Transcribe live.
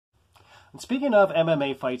And speaking of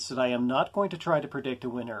MMA fights that I am not going to try to predict a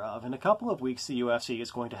winner of, in a couple of weeks the UFC is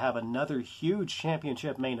going to have another huge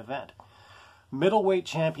championship main event. Middleweight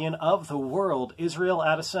champion of the world, Israel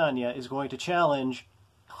Adesanya, is going to challenge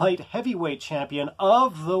light heavyweight champion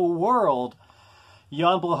of the world,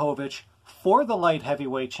 Jan Blachowicz, for the light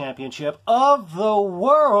heavyweight championship of the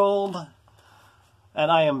world. And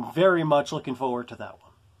I am very much looking forward to that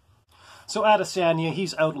one. So Adesanya,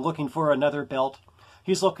 he's out looking for another belt.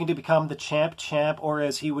 He's looking to become the champ, or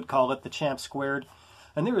as he would call it, the champ squared.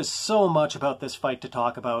 And there is so much about this fight to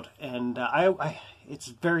talk about, and it's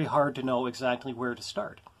very hard to know exactly where to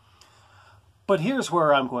start. But here's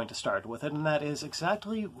where I'm going to start with it, and that is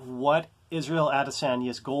exactly what Israel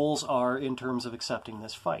Adesanya's goals are in terms of accepting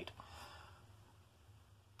this fight.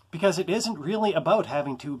 Because it isn't really about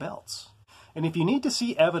having two belts. And if you need to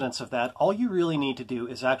see evidence of that, all you really need to do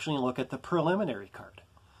is actually look at the preliminary card.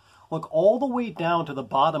 Look all the way down to the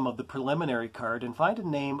bottom of the preliminary card and find a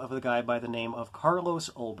name of a guy by the name of Carlos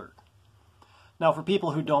Ulberg. Now, for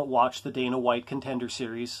people who don't watch the Dana White Contender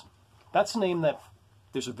Series, that's a name that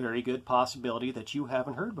there's a very good possibility that you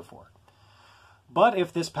haven't heard before. But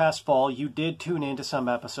if this past fall you did tune into some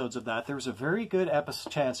episodes of that, there was a very good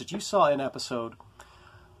chance that you saw an episode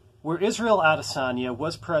where Israel Adesanya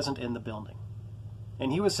was present in the building.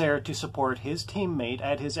 And he was there to support his teammate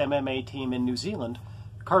at his MMA team in New Zealand,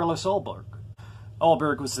 Carlos Ulberg.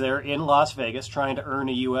 Ulberg was there in Las Vegas trying to earn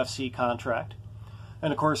a UFC contract.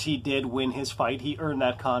 And of course he did win his fight. He earned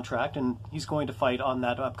that contract and he's going to fight on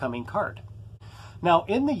that upcoming card. Now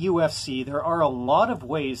in the UFC there are a lot of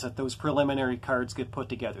ways that those preliminary cards get put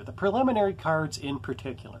together. The preliminary cards in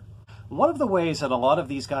particular. One of the ways that a lot of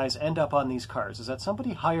these guys end up on these cards is that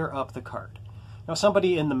somebody higher up the card,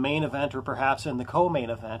 somebody in the main event or perhaps in the co-main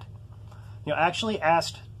event, actually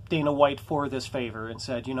asked Dana White for this favor and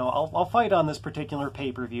said, I'll fight on this particular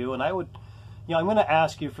pay-per-view, and I'm going to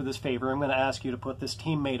ask you for this favor. I'm going to ask you to put this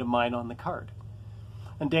teammate of mine on the card.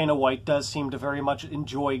 And Dana White does seem to very much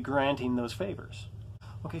enjoy granting those favors.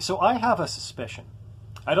 Okay, so I have a suspicion.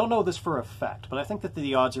 I don't know this for a fact, but I think that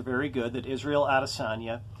the odds are very good that Israel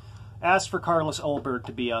Adesanya asked for Carlos Ulberg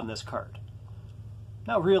to be on this card.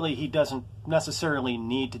 Now really, he doesn't necessarily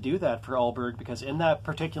need to do that for Ulberg, because in that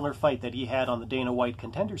particular fight that he had on the Dana White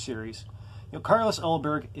Contender Series, Carlos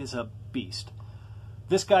Ulberg is a beast.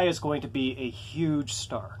 This guy is going to be a huge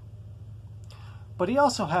star. But he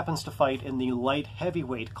also happens to fight in the light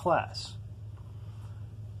heavyweight class.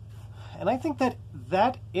 And I think that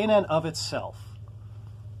in and of itself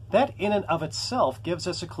gives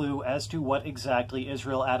us a clue as to what exactly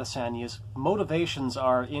Israel Adesanya's motivations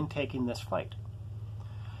are in taking this fight.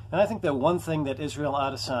 And I think that one thing that Israel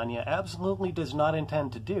Adesanya absolutely does not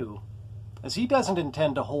intend to do is he doesn't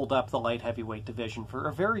intend to hold up the light heavyweight division for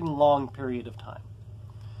a very long period of time.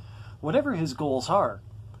 Whatever his goals are,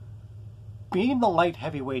 being the light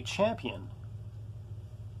heavyweight champion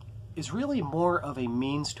is really more of a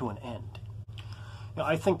means to an end.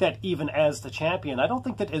 I think that even as the champion, I don't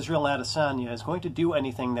think that Israel Adesanya is going to do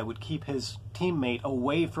anything that would keep his teammate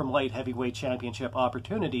away from light heavyweight championship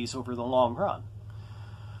opportunities over the long run.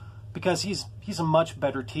 Because he's a much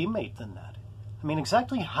better teammate than that. I mean,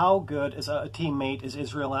 exactly how good as a teammate is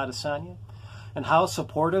Israel Adesanya? And how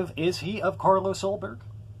supportive is he of Carlos Ulberg?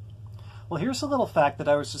 Well, here's a little fact that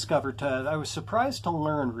I was surprised to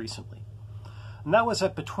learn recently. And that was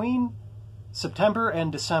that between September and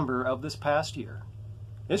December of this past year,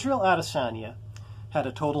 Israel Adesanya had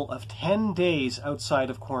a total of 10 days outside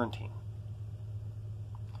of quarantine.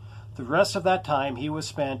 The rest of that time he was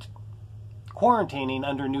spent quarantining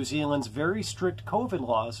under New Zealand's very strict COVID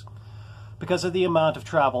laws because of the amount of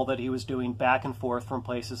travel that he was doing back and forth from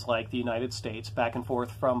places like the United States, back and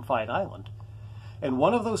forth from Fight Island. And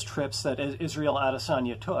one of those trips that Israel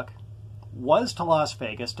Adesanya took was to Las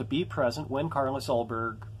Vegas to be present when Carlos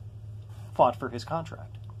Ulberg fought for his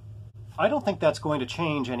contract. I don't think that's going to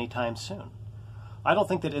change anytime soon. I don't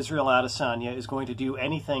think that Israel Adesanya is going to do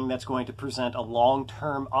anything that's going to present a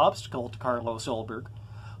long-term obstacle to Carlos Ulberg.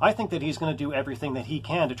 I think that he's going to do everything that he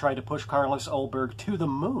can to try to push Carlos Ulberg to the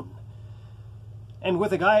moon. And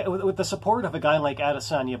with the support of a guy like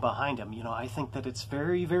Adesanya behind him, I think that it's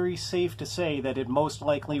very, very safe to say that it most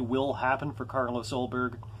likely will happen for Carlos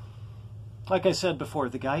Ulberg. Like I said before,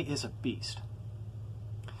 the guy is a beast.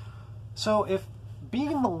 So if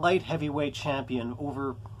being the light heavyweight champion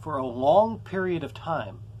for a long period of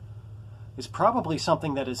time is probably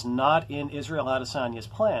something that is not in Israel Adesanya's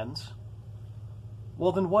plans,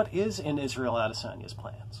 well then what is in Israel Adesanya's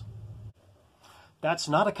plans? That's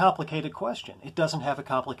not a complicated question. It doesn't have a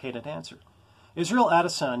complicated answer. Israel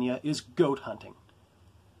Adesanya is goat hunting.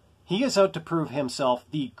 He is out to prove himself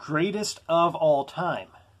the greatest of all time.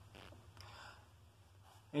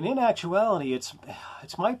 And in actuality, it's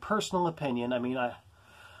my personal opinion. I mean,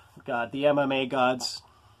 God, the MMA gods,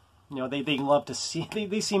 you know, they love to see,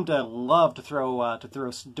 they seem to love to throw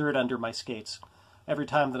dirt under my skates every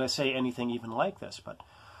time that I say anything even like this. But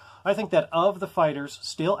I think that of the fighters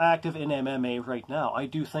still active in MMA right now, I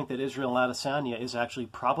do think that Israel Adesanya is actually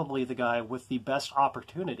probably the guy with the best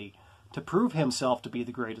opportunity to prove himself to be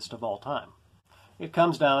the greatest of all time. It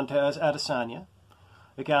comes down to Adesanya,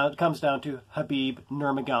 it comes down to Khabib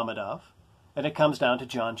Nurmagomedov, and it comes down to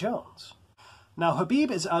Jon Jones. Now,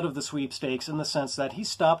 Khabib is out of the sweepstakes in the sense that he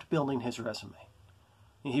stopped building his resume.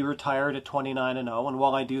 He retired at 29-0, and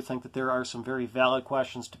while I do think that there are some very valid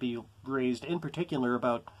questions to be raised, in particular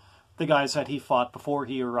about the guys that he fought before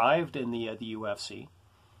he arrived in the UFC,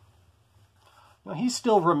 you know, he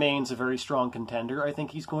still remains a very strong contender. I think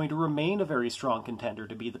he's going to remain a very strong contender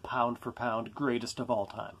to be the pound-for-pound greatest of all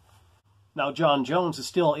time. Now, Jon Jones is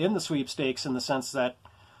still in the sweepstakes in the sense that,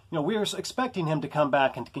 you know, we're expecting him to come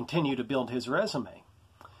back and to continue to build his resume.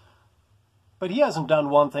 But he hasn't done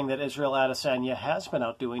one thing that Israel Adesanya has been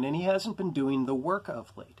out doing, and he hasn't been doing the work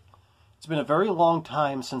of late. It's been a very long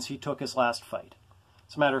time since he took his last fight.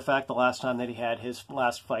 As a matter of fact, the last time that he had his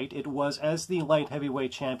last fight, it was as the Light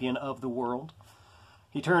Heavyweight Champion of the world.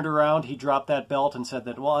 He turned around, he dropped that belt and said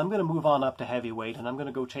that, well, I'm going to move on up to heavyweight, and I'm going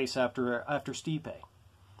to go chase after Stipe.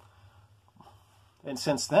 And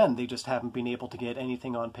since then, they just haven't been able to get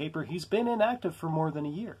anything on paper. He's been inactive for more than a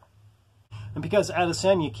year. And because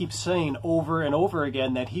Adesanya keeps saying over and over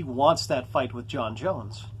again that he wants that fight with Jon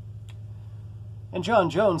Jones, and Jon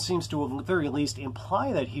Jones seems to at the very least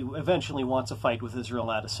imply that he eventually wants a fight with Israel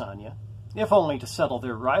Adesanya, if only to settle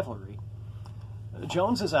their rivalry,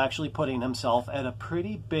 Jones is actually putting himself at a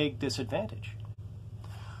pretty big disadvantage.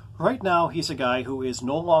 Right now, he's a guy who is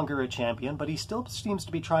no longer a champion, but he still seems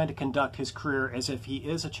to be trying to conduct his career as if he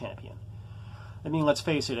is a champion. I mean, let's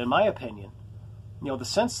face it, in my opinion, you know, the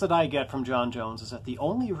sense that I get from Jon Jones is that the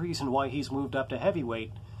only reason why he's moved up to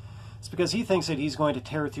heavyweight is because he thinks that he's going to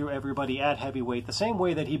tear through everybody at heavyweight the same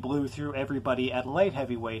way that he blew through everybody at light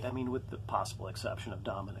heavyweight, I mean, with the possible exception of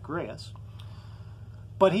Dominic Reyes.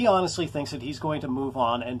 But he honestly thinks that he's going to move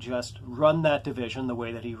on and just run that division the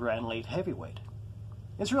way that he ran light heavyweight.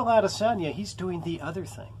 Israel Adesanya, he's doing the other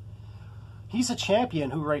thing. He's a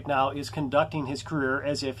champion who right now is conducting his career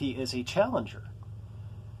as if he is a challenger.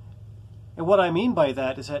 And what I mean by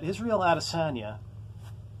that is that Israel Adesanya,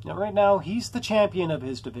 you know, right now, he's the champion of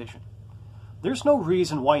his division. There's no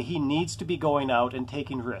reason why he needs to be going out and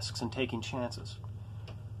taking risks and taking chances.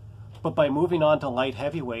 But by moving on to light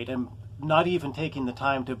heavyweight and not even taking the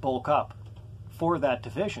time to bulk up for that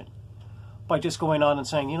division, by just going on and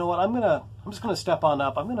saying, you know what, I'm just going to step on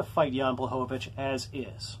up, I'm going to fight Jan Blachowicz as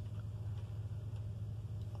is.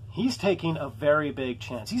 He's taking a very big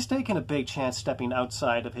chance. He's taking a big chance stepping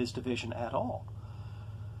outside of his division at all.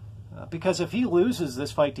 Because if he loses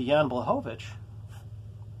this fight to Jan Blachowicz,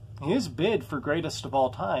 his bid for greatest of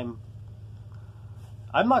all time,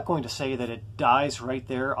 I'm not going to say that it dies right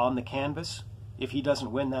there on the canvas if he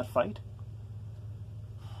doesn't win that fight.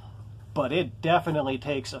 But it definitely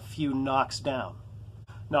takes a few knocks down.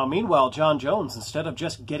 Now, meanwhile, Jon Jones, instead of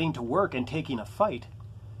just getting to work and taking a fight,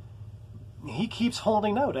 he keeps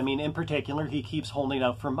holding out. I mean, in particular, he keeps holding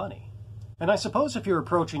out for money. And I suppose if you're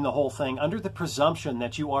approaching the whole thing under the presumption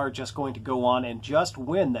that you are just going to go on and just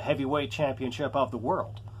win the heavyweight championship of the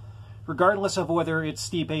world, regardless of whether it's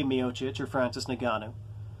Stipe Miocic or Francis Ngannou,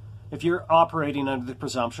 if you're operating under the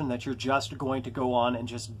presumption that you're just going to go on and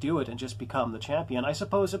just do it and just become the champion, I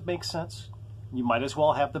suppose it makes sense. You might as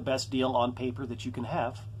well have the best deal on paper that you can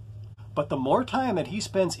have. But the more time that he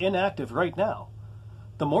spends inactive right now,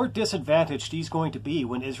 the more disadvantaged he's going to be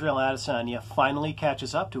when Israel Adesanya finally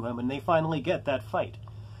catches up to him and they finally get that fight.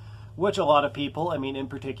 Which a lot of people, I mean in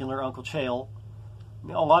particular Uncle Chael,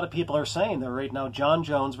 a lot of people are saying that right now Jon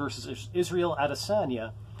Jones versus Israel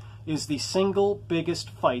Adesanya is the single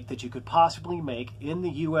biggest fight that you could possibly make in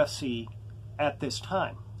the UFC at this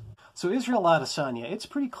time. So Israel Adesanya, it's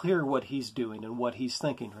pretty clear what he's doing and what he's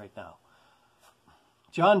thinking right now.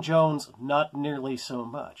 Jon Jones, not nearly so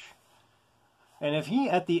much. And if he,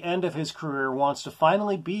 at the end of his career, wants to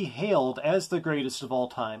finally be hailed as the greatest of all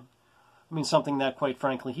time, I mean, something that, quite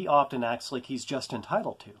frankly, he often acts like he's just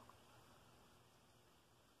entitled to.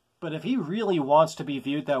 But if he really wants to be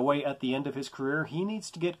viewed that way at the end of his career, he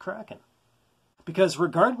needs to get cracking. Because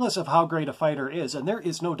regardless of how great a fighter is, and there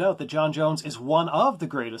is no doubt that Jon Jones is one of the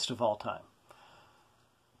greatest of all time,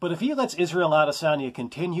 but if he lets Israel Adesanya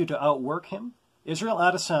continue to outwork him, Israel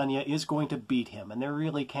Adesanya is going to beat him, and there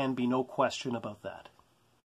really can be no question about that.